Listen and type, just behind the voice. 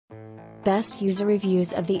Best user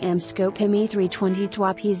reviews of the AmScope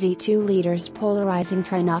ME320TWA-PZ-2L Polarizing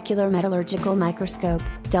Trinocular Metallurgical Microscope,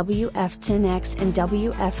 WF10x and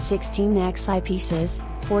WF16x eyepieces,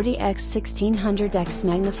 40x1600x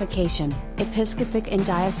magnification, episcopic and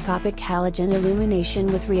diascopic halogen illumination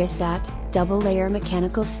with rheostat, double-layer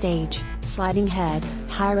mechanical stage, sliding head,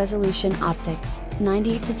 high-resolution optics,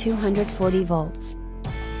 90 to 240 volts.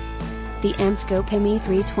 The AmScope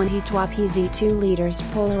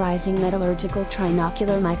ME320TWA-PZ-2L Polarizing Metallurgical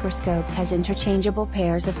Trinocular Microscope has interchangeable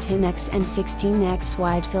pairs of 10x and 16x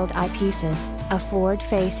widefield eyepieces, a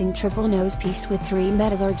forward-facing triple nosepiece with 3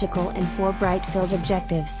 metallurgical and 4 brightfield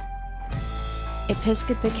objectives,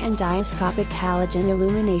 episcopic and diascopic halogen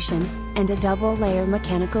illumination, and a double-layer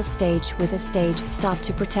mechanical stage with a stage stop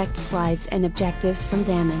to protect slides and objectives from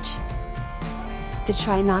damage. The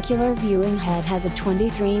trinocular viewing head has a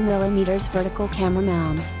 23mm vertical camera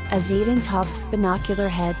mount, a Siedentopf binocular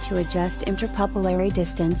head to adjust interpupillary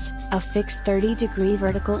distance, a fixed 30-degree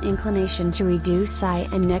vertical inclination to reduce eye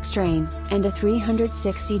and neck strain, and a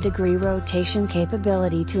 360-degree rotation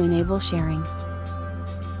capability to enable sharing.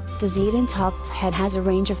 The Siedentopf head has a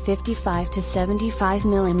range of 55 to 75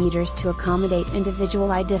 mm to accommodate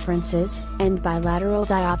individual eye differences, and bilateral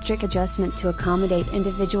dioptric adjustment to accommodate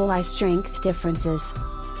individual eye strength differences.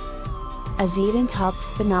 A Siedentopf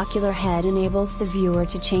binocular head enables the viewer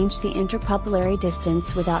to change the interpupillary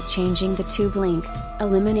distance without changing the tube length,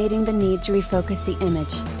 eliminating the need to refocus the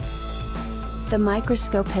image. The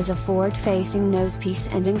microscope has a forward-facing nosepiece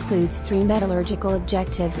and includes 3 metallurgical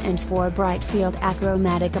objectives and 4 Brightfield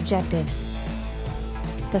achromatic objectives.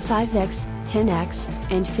 The 5x, 10x,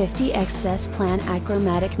 and 50x plan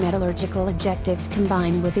achromatic metallurgical objectives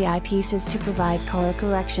combine with the eyepieces to provide color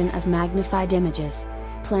correction of magnified images.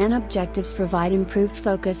 Plan objectives provide improved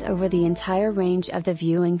focus over the entire range of the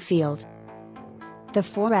viewing field. The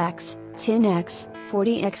 4x, 10x,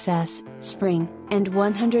 40xs, spring, and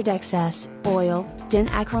 100xs, oil-immersion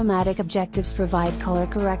achromatic objectives provide color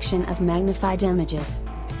correction of magnified images.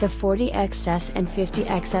 The 40xs and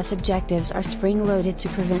 50xs objectives are spring-loaded to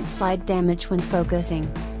prevent slide damage when focusing.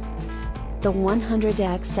 The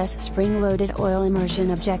 100xs spring-loaded oil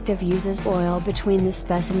immersion objective uses oil between the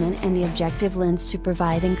specimen and the objective lens to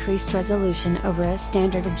provide increased resolution over a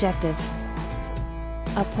standard objective.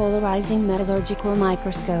 A polarizing metallurgical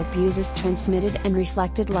microscope uses transmitted and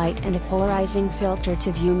reflected light and a polarizing filter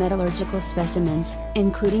to view metallurgical specimens,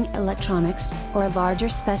 including electronics, or larger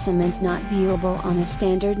specimens not viewable on a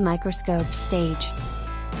standard microscope stage.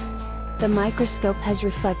 The microscope has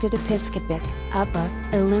reflected episcopic, upper,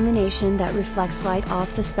 illumination that reflects light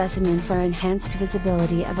off the specimen for enhanced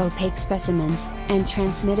visibility of opaque specimens, and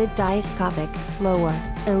transmitted diascopic, lower,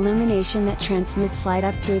 illumination that transmits light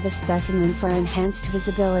up through the specimen for enhanced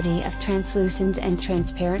visibility of translucent and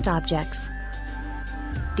transparent objects.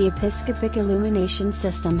 The episcopic illumination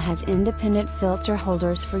system has independent filter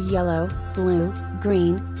holders for yellow, blue,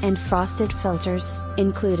 green, and frosted filters,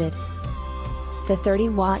 included. The 30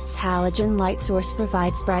 watts halogen light source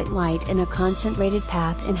provides bright light in a concentrated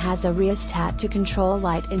path and has a rheostat to control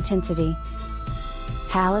light intensity.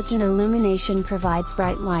 Halogen illumination provides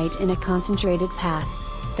bright light in a concentrated path.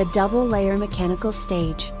 The double-layer mechanical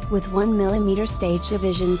stage, with 1mm stage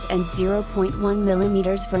divisions and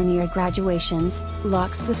 0.1mm vernier graduations,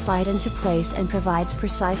 locks the slide into place and provides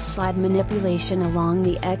precise slide manipulation along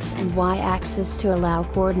the X and Y axis to allow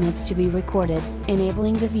coordinates to be recorded,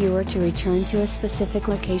 enabling the viewer to return to a specific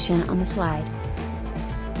location on the slide.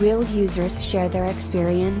 Real users share their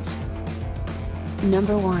experience.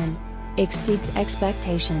 Number 1. Exceeds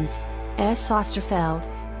expectations. S. Osterfeld.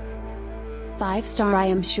 5-star. I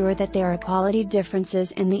am sure that there are quality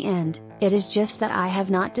differences in the end, it is just that I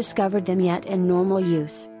have not discovered them yet in normal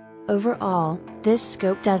use. Overall, this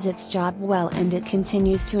scope does its job well and it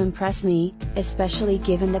continues to impress me, especially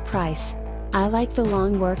given the price. I like the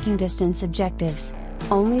long working distance objectives.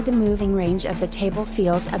 Only the moving range of the table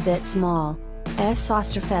feels a bit small. S.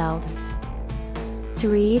 Osterfeld. To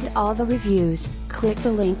read all the reviews, click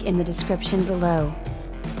the link in the description below.